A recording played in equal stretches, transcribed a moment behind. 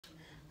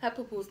Hi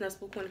Poo-Poo's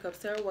Nestful Queen of Cups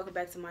Tarot. Welcome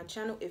back to my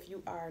channel. If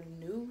you are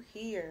new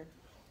here,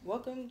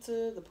 welcome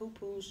to the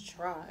Poo-Poo's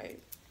tribe.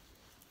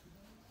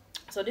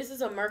 So this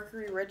is a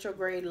Mercury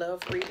retrograde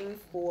love reading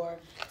for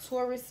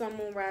Taurus, Sun,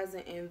 Moon,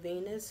 Rising, and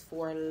Venus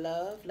for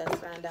love. Let's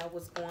find out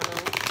what's going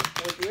on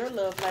with your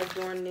love life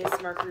during this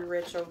Mercury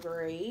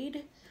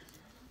retrograde.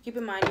 Keep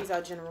in mind, these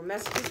are general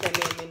messages. They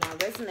may or may not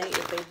resonate.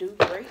 If they do,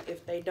 great.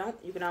 If they don't,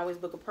 you can always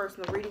book a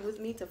personal reading with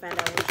me to find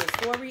out what your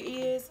story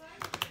is.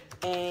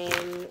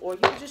 Or you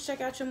can just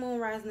check out your moon,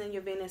 rising, and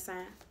your Venus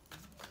sign.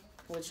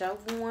 Whichever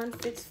one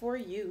fits for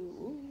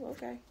you. Ooh,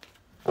 okay.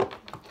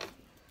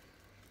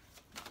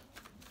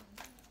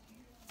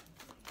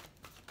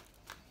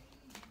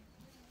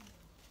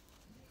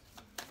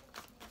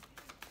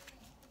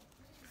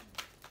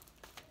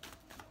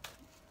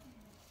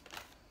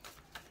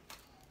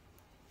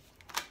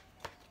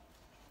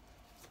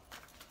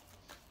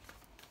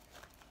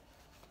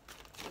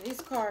 These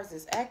cards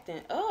is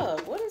acting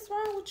up. What is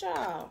wrong with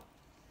y'all?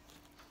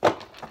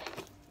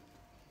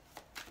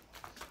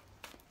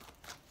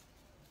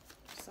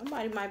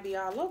 Somebody might be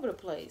all over the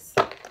place.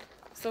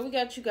 So we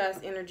got you guys'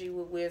 energy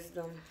with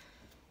wisdom.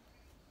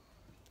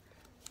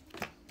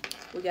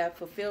 We got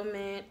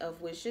fulfillment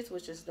of wishes,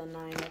 which is the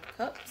 9 of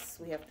Cups.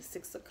 We have the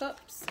 6 of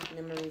Cups,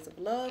 memories of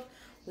love.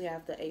 We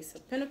have the Ace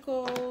of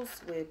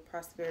Pentacles with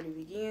prosperity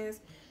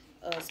begins.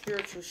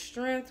 Spiritual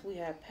strength. We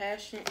have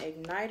passion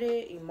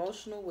ignited,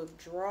 emotional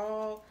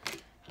withdrawal,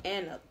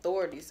 and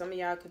authority. Some of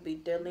y'all could be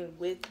dealing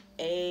with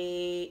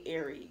a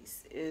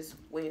Aries as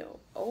well.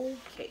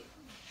 Okay.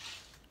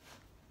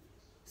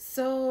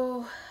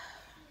 So,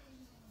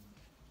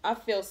 I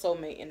feel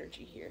soulmate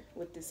energy here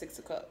with the 6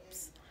 of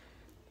Cups.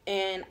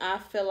 And I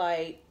feel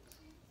like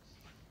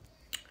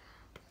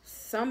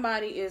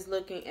somebody is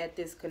looking at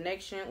this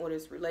connection or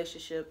this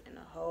relationship in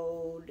a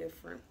whole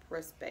different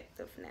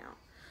perspective now.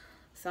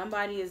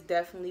 Somebody is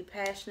definitely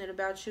passionate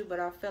about you, but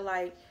I feel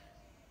like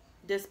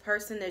this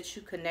person that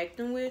you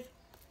connecting with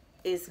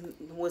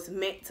was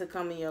meant to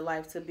come in your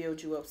life to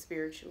build you up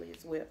spiritually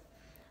as well.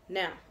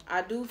 Now,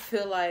 I do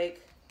feel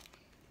like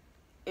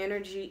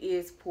energy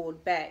is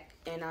pulled back,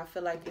 and I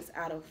feel like it's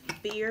out of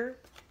fear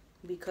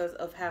because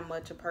of how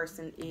much a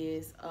person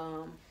is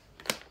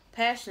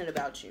passionate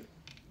about you.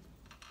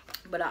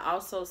 But I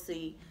also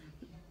see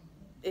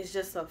it's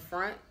just a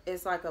front.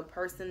 It's like a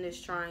person is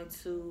trying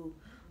to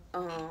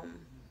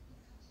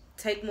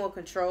take more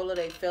control of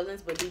their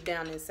feelings, but deep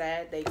down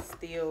inside they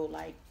still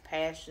like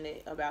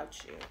passionate about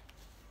you.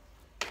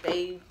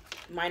 They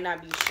might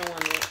not be showing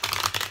it.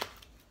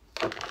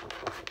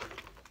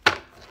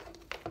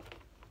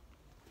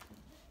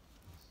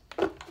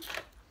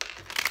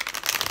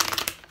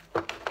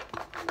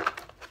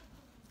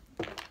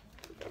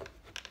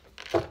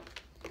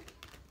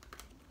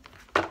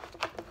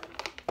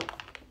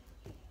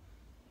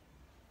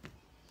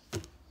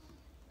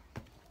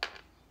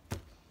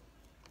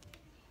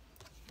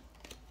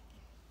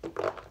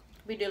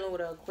 Be dealing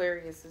with an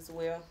Aquarius as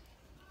well.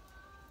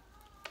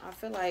 I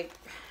feel like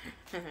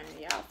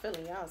y'all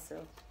feeling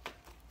yourself. I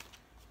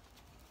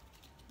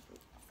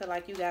feel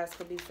like you guys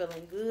could be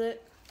feeling good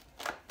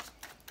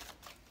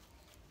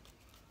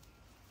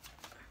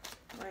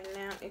right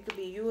now. It could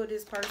be you or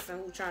this person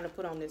who's trying to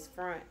put on this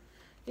front.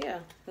 Yeah,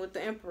 with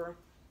the Emperor.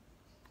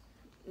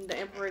 The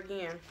Emperor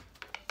again.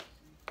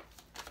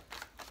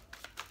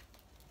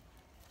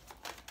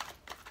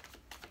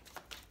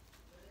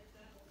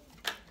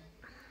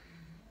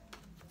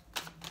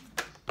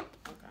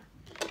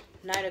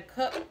 Knight of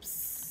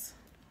Cups.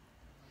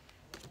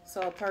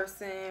 So a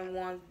person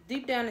wants,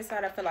 deep down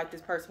inside, I feel like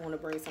this person want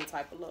to bring some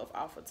type of love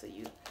offer to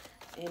you,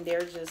 and they're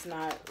just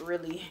not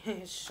really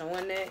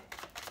showing it.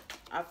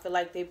 I feel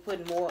like they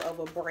put more of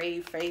a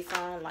brave face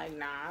on, like,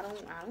 nah, I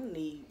don't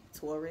need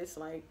Taurus,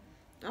 like,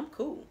 I'm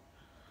cool.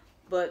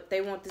 But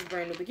they want this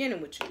brand new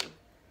beginning with you.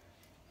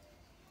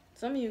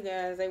 Some of you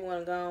guys, they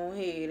want to go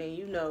ahead and,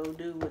 you know,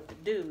 do what the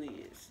do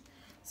is.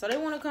 So they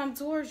want to come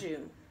towards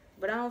you.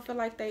 But I don't feel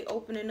like they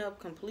opening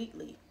up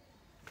completely.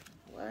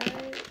 What?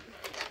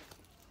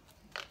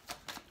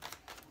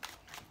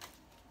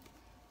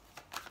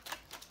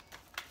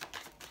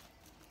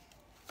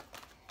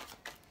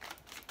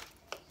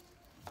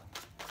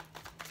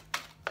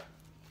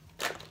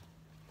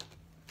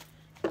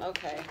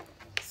 Okay.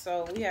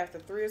 So we have the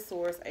 3 of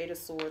Swords, 8 of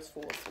Swords,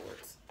 4 of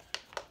Swords.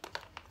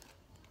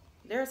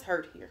 There's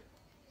hurt here.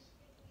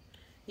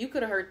 You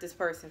could have hurt this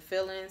person's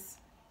feelings.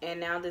 And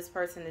now this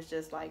person is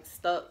just like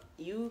stuck.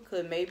 You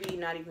could maybe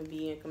not even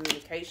be in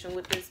communication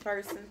with this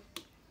person.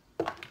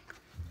 Okay.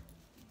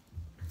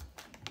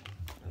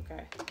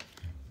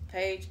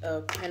 Page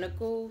of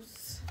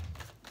Pentacles.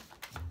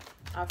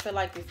 I feel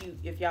like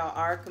if y'all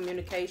are in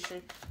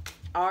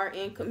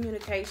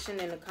communication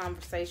and the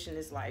conversation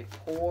is like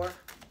poor.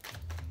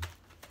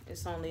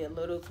 It's only a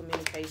little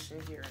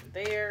communication here and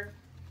there.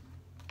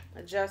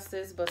 A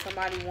justice, but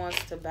somebody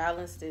wants to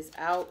balance this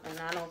out, and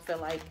I don't feel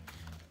like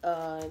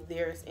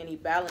there's any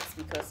balance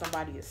because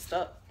somebody is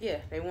stuck. Yeah,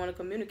 they want to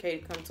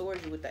communicate, come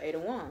towards you with the 8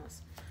 of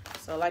Wands.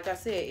 So like I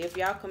said, if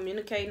y'all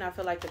communicating, I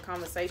feel like the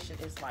conversation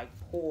is like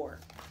poor.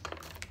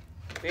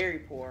 Very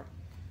poor.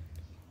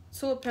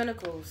 Two of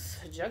Pentacles.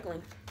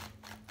 Juggling.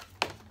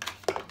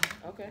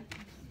 Okay.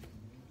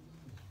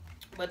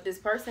 But this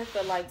person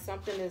feel like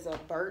something is a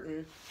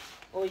burden.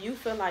 Or you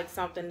feel like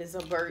something is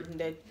a burden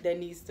that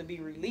needs to be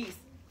released.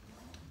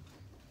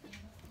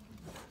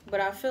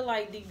 But I feel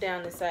like deep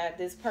down inside,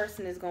 this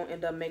person is going to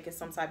end up making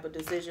some type of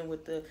decision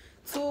with the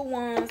Two of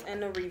Wands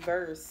and the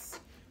reverse.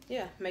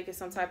 Yeah, making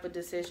some type of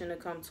decision to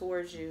come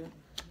towards you.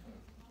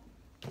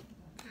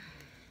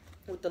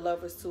 With the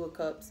Lovers, Two of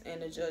Cups,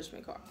 and the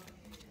Judgment card.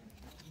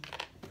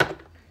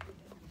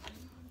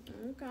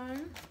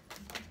 Okay.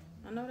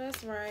 I know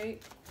that's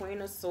right.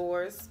 Queen of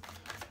Swords.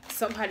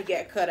 Somebody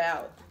got cut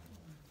out.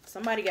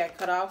 Somebody got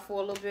cut off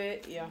for a little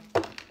bit. Yeah.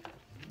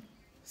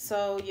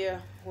 So, yeah.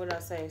 What did I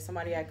say?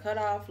 Somebody got cut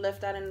off,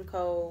 left out in the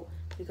cold.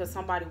 Because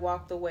somebody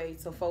walked away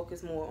to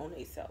focus more on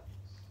themselves.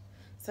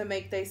 To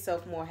make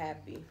themselves more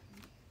happy.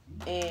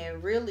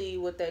 And really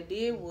what that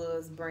did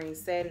was bring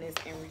sadness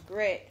and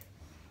regret.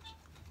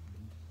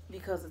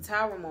 Because the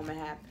Tower moment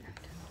happened.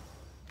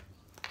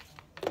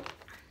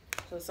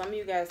 So some of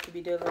you guys could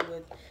be dealing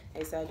with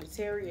a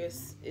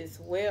Sagittarius as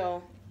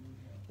well.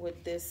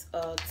 With this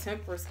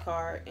Temperance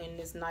card and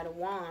this Knight of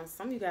Wands.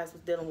 Some of you guys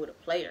was dealing with a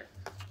player.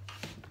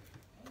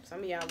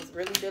 Some of y'all was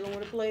really dealing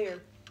with a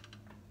player.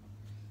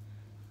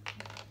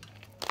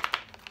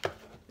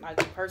 Like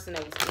a person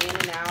that was in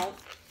and out.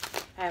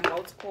 Had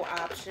multiple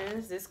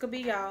options. This could be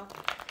y'all.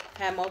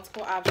 Had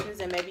multiple options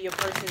and maybe your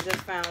person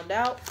just found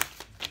out.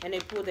 And they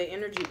pulled their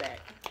energy back.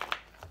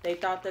 They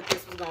thought that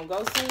this was going to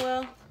go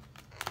somewhere.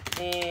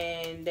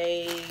 And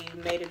they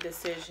made a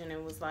decision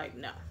and was like,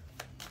 no.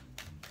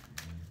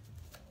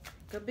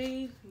 Could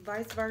be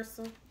vice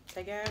versa.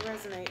 Take it how it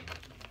resonate.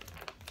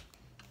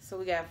 So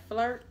we got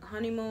flirt,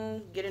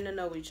 honeymoon, getting to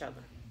know each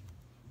other.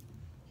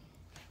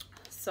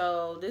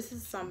 So this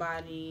is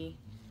somebody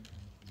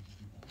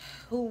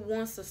who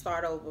wants to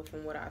start over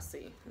from what I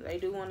see. They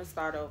do want to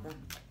start over.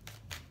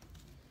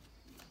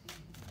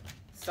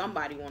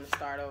 Somebody want to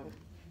start over.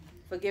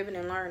 Forgiving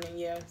and learning,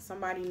 yeah.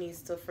 Somebody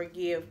needs to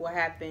forgive what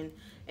happened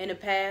in the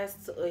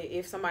past.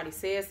 If somebody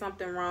said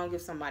something wrong,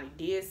 if somebody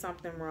did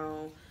something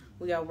wrong.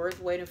 We got worth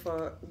waiting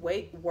for,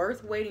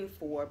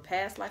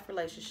 past life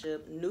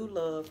relationship, new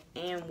love,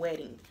 and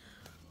wedding.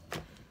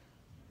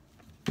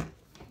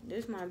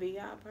 This might be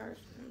y'all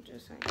person. I'm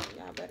just saying,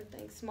 y'all better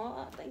think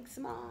smart. Think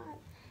smart.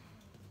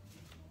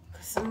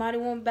 Cause somebody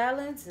want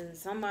balance, and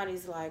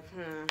somebody's like,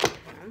 I'm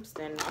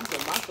putting my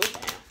foot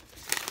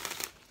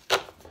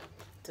down.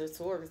 To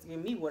Taurus,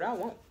 give me what I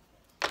want.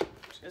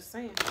 Just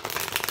saying.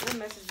 What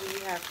message do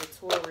you have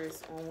for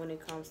Taurus on when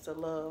it comes to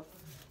love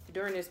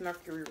during this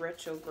Mercury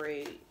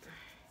retrograde?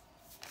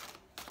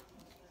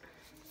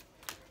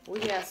 We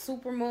got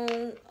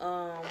supermoon.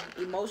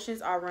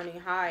 Emotions are running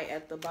high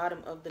at the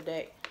bottom of the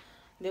deck.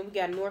 Then we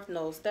got North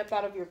Node. Step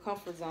out of your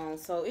comfort zone.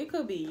 So it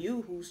could be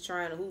you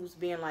who's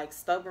being like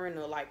stubborn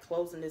or like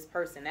closing this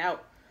person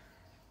out.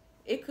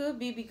 It could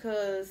be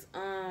because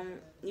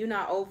you're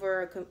not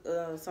over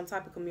some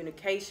type of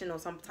communication or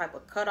some type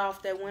of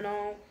cutoff that went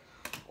on.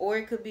 Or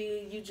it could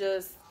be you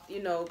just,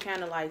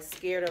 kind of like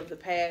scared of the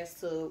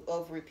past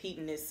of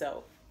repeating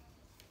itself.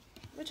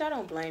 Which I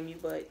don't blame you,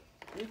 but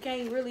you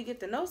can't really get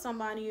to know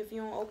somebody if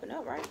you don't open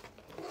up, right?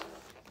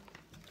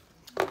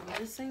 I'm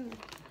just saying.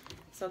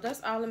 So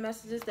that's all the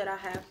messages that I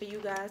have for you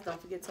guys.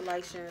 Don't forget to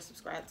like, share, and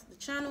subscribe to the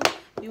channel.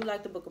 If you would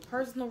like to book a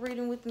personal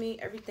reading with me,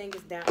 everything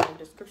is down in the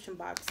description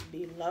box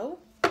below.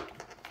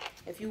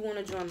 If you want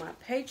to join my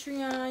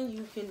Patreon,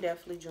 you can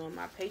definitely join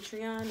my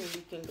Patreon. And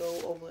you can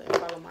go over and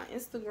follow my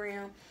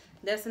Instagram.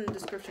 That's in the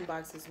description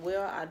box as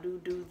well. I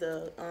do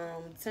the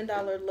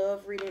 $10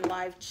 love reading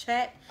live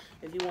chat.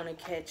 If you want to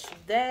catch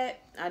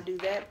that, I do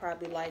that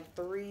probably like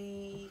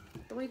three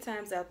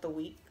times out the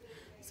week.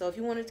 So if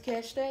you wanted to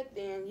catch that,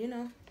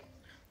 then,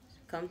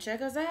 come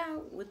check us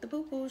out with the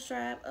Poo Poo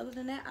Tribe. Other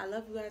than that, I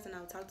love you guys, and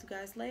I'll talk to you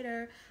guys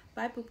later.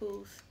 Bye, Poo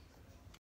Poos.